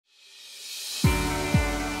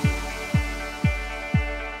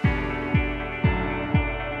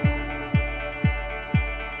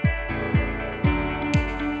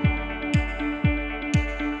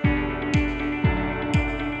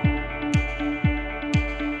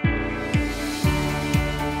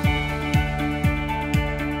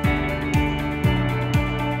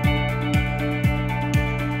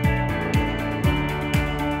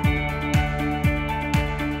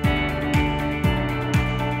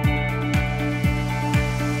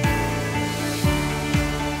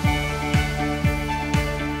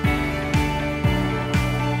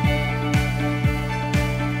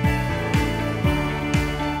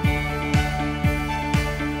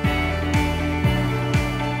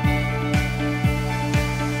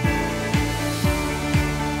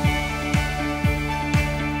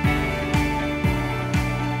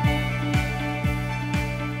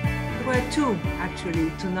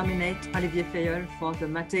actually to nominate Olivier Fillieule for the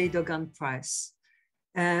Mattei Dogan Prize.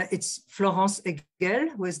 It's Florence Haegel,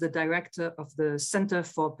 who is the director of the Center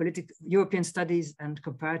for European Studies and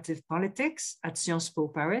Comparative Politics at Sciences Po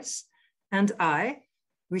Paris, and I,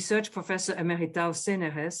 research professor emerita of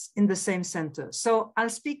CNRS in the same center. So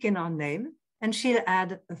I'll speak in our name and she'll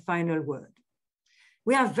add a final word.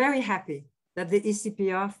 We are very happy that the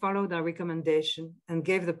ECPR followed our recommendation and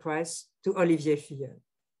gave the prize to Olivier Fillieule.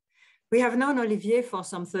 We have known Olivier for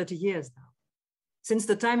some 30 years now, since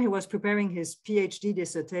the time he was preparing his PhD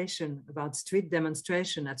dissertation about street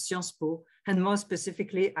demonstration at Sciences Po, and more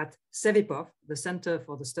specifically at CEVIPOF, the Center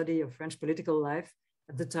for the Study of French Political Life.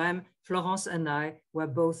 At the time, Florence and I were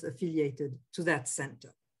both affiliated to that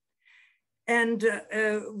center. And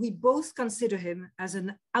we both consider him as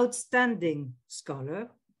an outstanding scholar,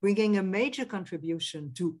 bringing a major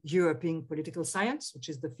contribution to European political science, which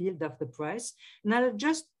is the field of the prize. And I'll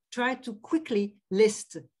just try to quickly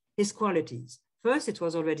list his qualities. First, it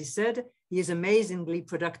was already said, he is amazingly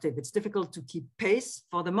productive. It's difficult to keep pace.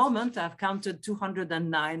 For the moment, I've counted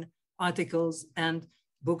 209 articles and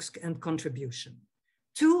books and contribution.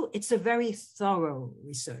 Two, it's a very thorough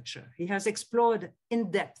researcher. He has explored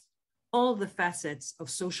in depth all the facets of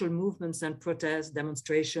social movements and protests,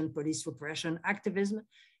 demonstration, police repression, activism,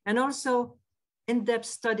 and also in-depth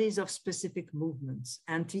studies of specific movements,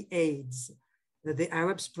 anti-AIDS, the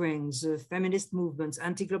Arab Springs, feminist movements,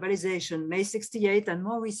 anti-globalization, May 68, and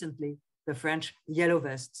more recently, the French Yellow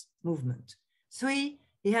Vests movement. Three,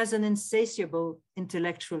 he has an insatiable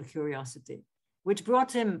intellectual curiosity, which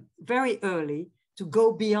brought him very early to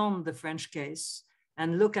go beyond the French case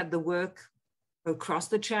and look at the work across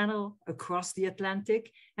the Channel, across the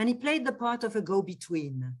Atlantic, and he played the part of a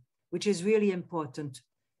go-between, which is really important,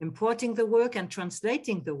 importing the work and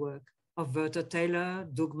translating the work of Werther Taylor,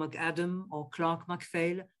 Doug McAdam, or Clark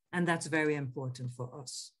McPhail, and that's very important for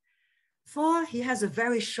us. Four, he has a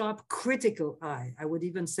very sharp critical eye. I would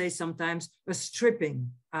even say sometimes a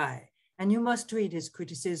stripping eye. And you must read his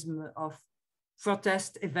criticism of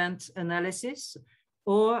protest event analysis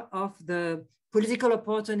or of the political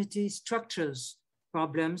opportunity structures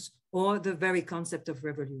problems or the very concept of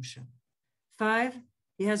revolution. Five,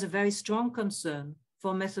 he has a very strong concern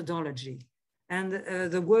for methodology. And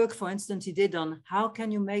the work, for instance, he did on how can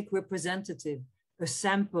you make representative a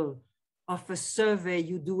sample of a survey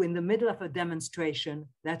you do in the middle of a demonstration,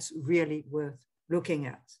 that's really worth looking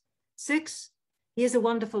at. Six, he is a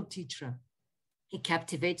wonderful teacher. He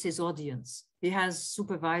captivates his audience. He has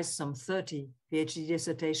supervised some 30 PhD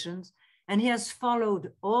dissertations, and he has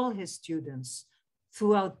followed all his students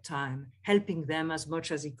throughout time, helping them as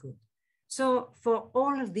much as he could. So for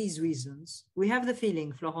all of these reasons, we have the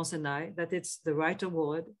feeling, Florence and I, that it's the right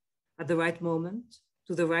award at the right moment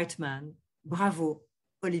to the right man. Bravo,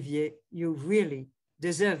 Olivier, you really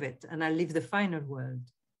deserve it. And I'll leave the final word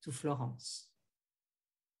to Florence.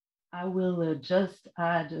 I will just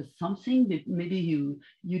add something that maybe you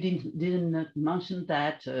didn't mention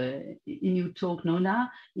that in your talk, Nonna,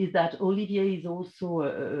 is that Olivier is also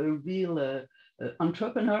a real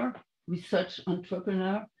entrepreneur, research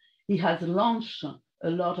entrepreneur. He has launched a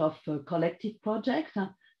lot of collective projects,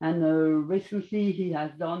 and recently he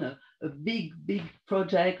has done a big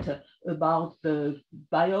project about the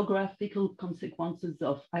biographical consequences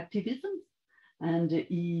of activism, and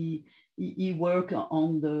he worked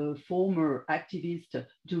on the former activist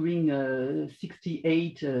during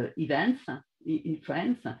 68 events in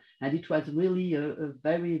France, and it was really a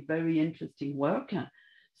very interesting work.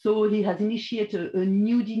 So he has initiated a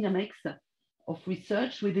new dynamics of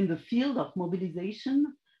research within the field of mobilization.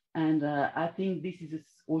 And I think this is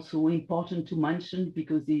also important to mention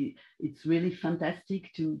because it's really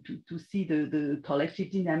fantastic to see the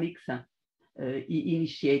collective dynamics he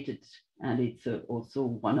initiated. And it's also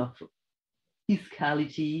one of his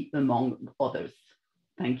quality among others.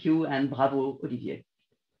 Thank you and bravo, Olivier.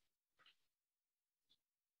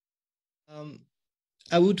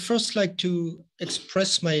 I would first like to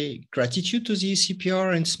express my gratitude to the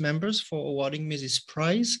ECPR and its members for awarding me this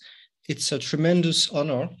prize. It's a tremendous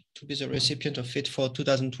honor to be the recipient of it for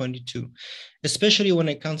 2022, especially when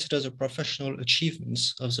I consider the professional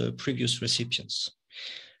achievements of the previous recipients.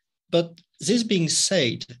 But this being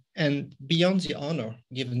said, and beyond the honor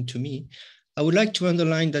given to me, I would like to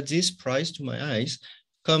underline that this prize, to my eyes,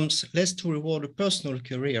 comes less to reward a personal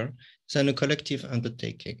career than a collective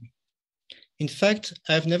undertaking. In fact,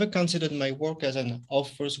 I've never considered my work as an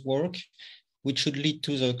author's work, which should lead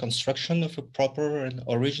to the construction of a proper and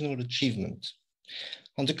original achievement.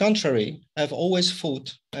 On the contrary, I've always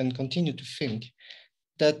thought and continue to think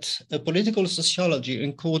that a political sociology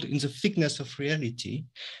anchored in the thickness of reality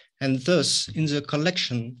and thus in the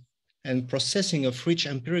collection and processing of rich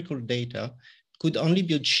empirical data could only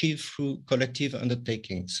be achieved through collective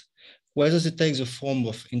undertakings, whether they take the form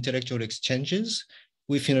of intellectual exchanges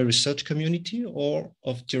within a research community or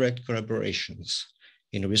of direct collaborations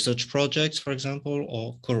in research projects, for example,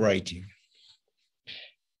 or co-writing.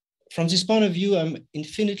 From this point of view, I'm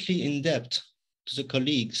infinitely in debt to the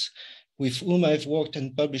colleagues with whom I've worked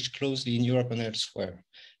and published closely in Europe and elsewhere,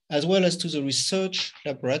 as well as to the research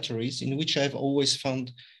laboratories in which I've always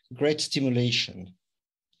found great stimulation,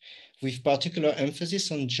 with particular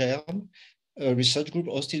emphasis on GERM, a research group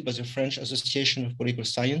hosted by the French Association of Political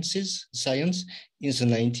Science in the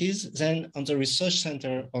 90s, then on the Research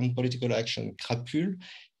Center on Political Action, CRAPUL,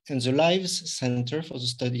 and the LIVES Center for the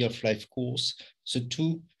Study of Life course, the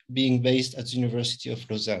two being based at the University of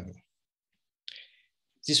Lausanne.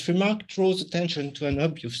 This remark draws attention to an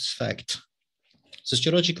obvious fact.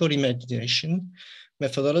 Sociological imagination,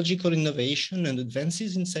 methodological innovation, and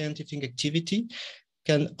advances in scientific activity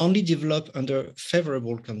can only develop under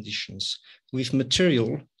favorable conditions with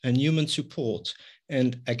material and human support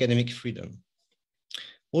and academic freedom.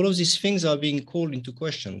 All of these things are being called into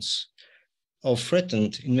questions or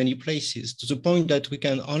threatened in many places to the point that we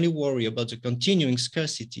can only worry about the continuing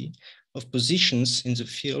scarcity of positions in the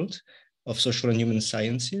field of social and human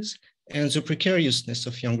sciences and the precariousness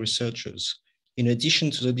of young researchers, in addition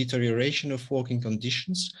to the deterioration of working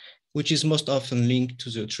conditions, which is most often linked to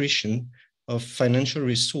the attrition of financial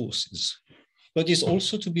resources, but is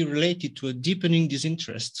also to be related to a deepening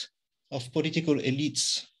disinterest of political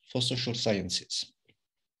elites for social sciences.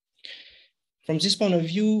 From this point of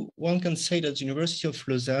view, one can say that the University of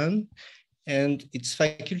Lausanne and its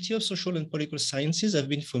Faculty of Social and Political Sciences have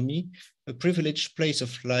been for me a privileged place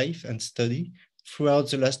of life and study throughout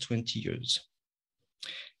the last 20 years.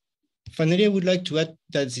 Finally, I would like to add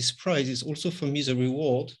that this prize is also for me the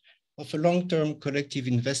reward of a long-term collective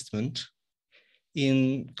investment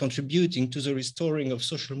in contributing to the restoring of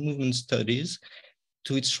social movement studies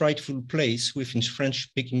to its rightful place within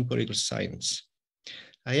French-speaking political science.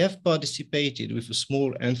 I have participated with a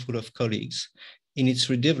small handful of colleagues in its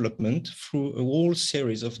redevelopment through a whole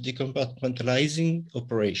series of decompartmentalizing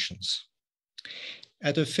operations.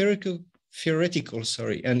 At a theoretical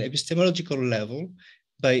and epistemological level,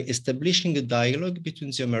 by establishing a dialogue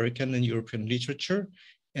between the American and European literature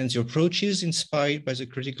and the approaches inspired by the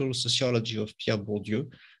critical sociology of Pierre Bourdieu,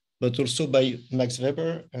 but also by Max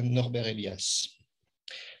Weber and Norbert Elias.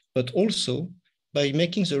 But also by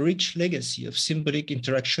making the rich legacy of symbolic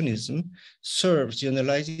interactionism serve the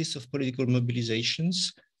analysis of political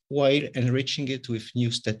mobilizations while enriching it with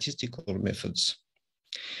new statistical methods.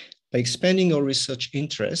 By expanding our research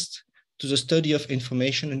interest to the study of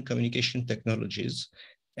information and communication technologies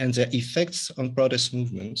and their effects on protest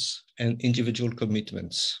movements and individual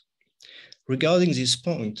commitments. Regarding this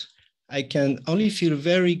point, I can only feel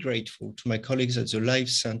very grateful to my colleagues at the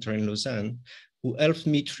LIVES Center in Lausanne, who helped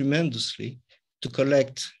me tremendously to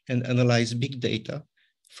collect and analyze big data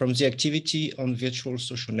from the activity on virtual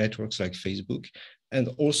social networks like Facebook, and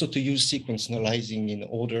also to use sequence analyzing in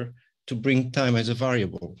order to bring time as a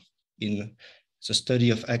variable in the study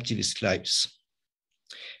of activist lives.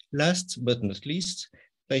 Last but not least,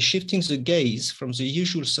 by shifting the gaze from the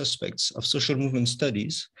usual suspects of social movement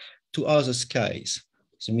studies to other skies,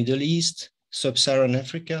 the Middle East, Sub-Saharan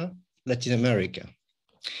Africa, Latin America,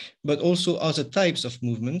 but also other types of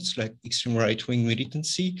movements like extreme right-wing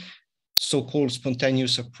militancy, so-called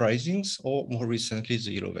spontaneous uprisings, or more recently,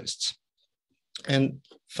 the Yellow Vests. And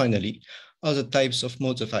finally, other types of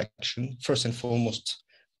modes of action, first and foremost,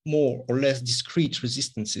 more or less discrete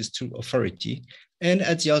resistances to authority, and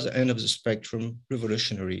at the other end of the spectrum,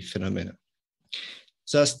 revolutionary phenomena.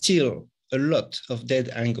 There are still a lot of dead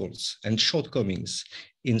angles and shortcomings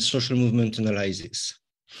in social movement analysis.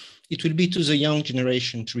 It will be to the young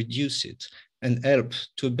generation to reduce it and help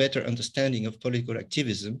to a better understanding of political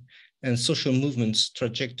activism and social movements'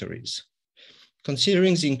 trajectories.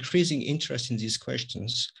 Considering the increasing interest in these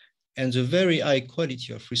questions and the very high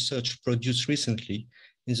quality of research produced recently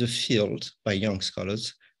in the field by young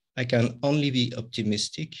scholars, I can only be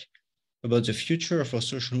optimistic about the future of our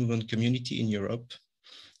social movement community in Europe.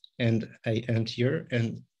 And I end here.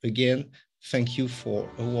 And again, thank you for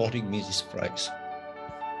awarding me this prize.